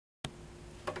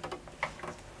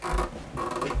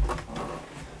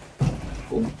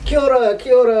Kia ora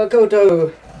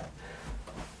koutou.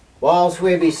 Whilst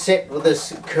we beset with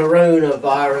this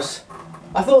coronavirus,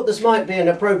 I thought this might be an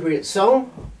appropriate song.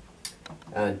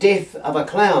 Death of a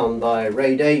Clown by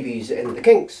Davies and the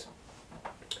Kinks,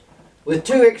 with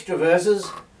two extra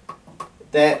verses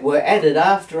that were added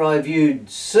after I viewed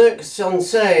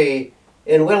CirceSense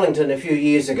in Wellington a few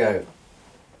years ago.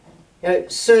 You know,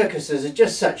 circuses are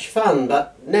just such fun,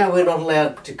 but now we're not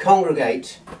allowed to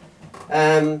congregate.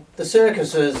 The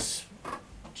circuses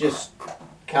just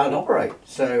can't operate,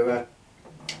 so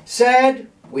sad,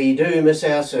 we do miss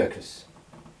our circus.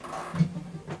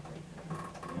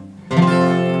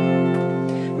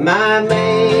 My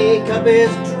makeup is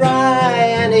dry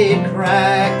and it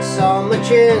cracks on my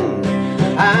chin.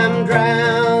 I'm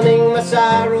drowning my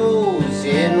sorrows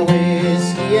in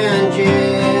whiskey and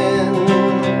gin.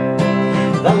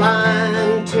 The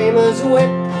lion tamer's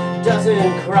whip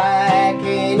doesn't crack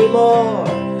anymore.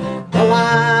 The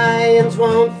lions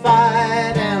won't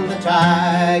fight and the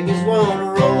tigers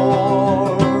won't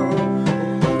roar.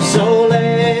 So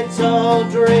let's all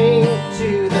drink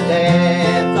to the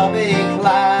death of a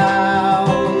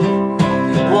clown.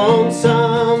 Won't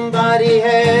somebody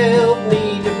help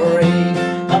me to break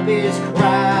up his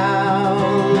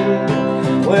crown?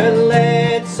 Well,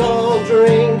 let's all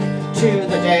drink to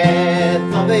the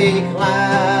death of a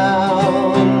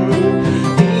clown.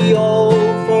 The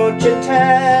old fortune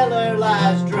teller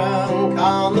lies drunk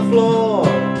on the floor.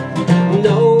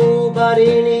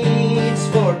 Nobody needs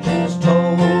fortunes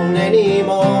told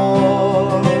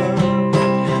anymore.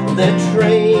 The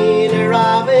trainer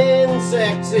of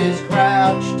insects is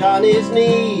crouched on his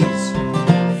knees,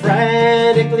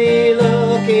 frantically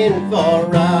looking for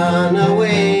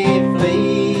runaway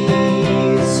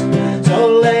fleas.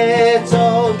 So let's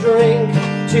all drink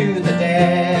to the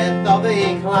death of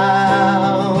a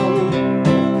clown.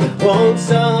 Won't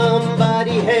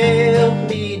somebody help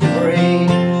me to break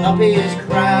up his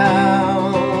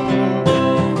crown?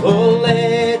 Oh,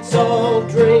 let's all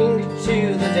drink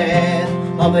to the death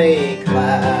of a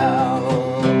clown.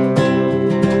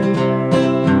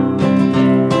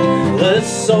 The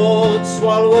sword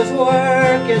swallower's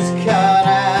work is cut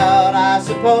out, I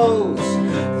suppose.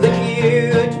 The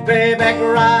cute bareback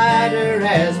rider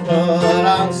has put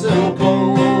on some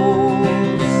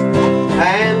clothes,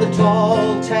 and the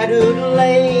tall tattooed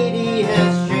lady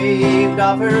has shaved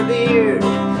off her beard,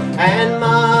 and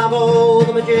Marvel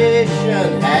the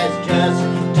magician has just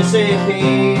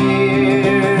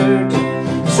disappeared.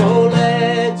 So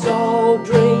let's all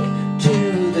drink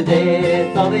to the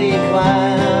death of a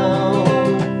clown.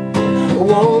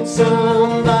 Won't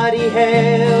somebody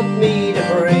help me to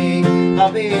break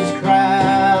up his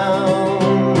crown?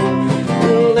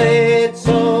 Let's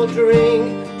all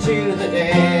drink to the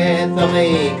death of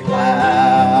a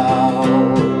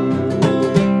clown.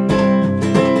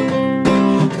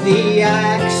 The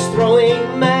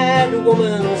axe-throwing mad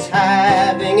woman's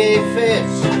having a fit.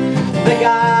 The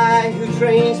guy who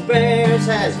trains bears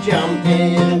has jumped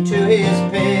into his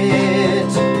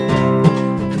pit.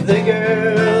 The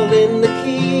girl in the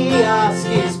kiosk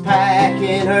is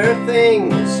packing her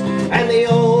things, and the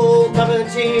old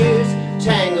puppeteer's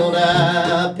tangled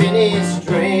up in his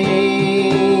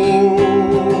string.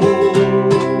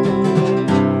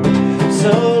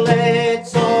 So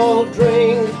let's all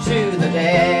drink to the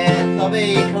death of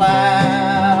a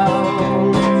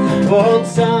clown. Won't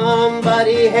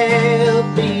somebody help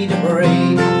me to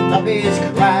break up his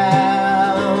crown?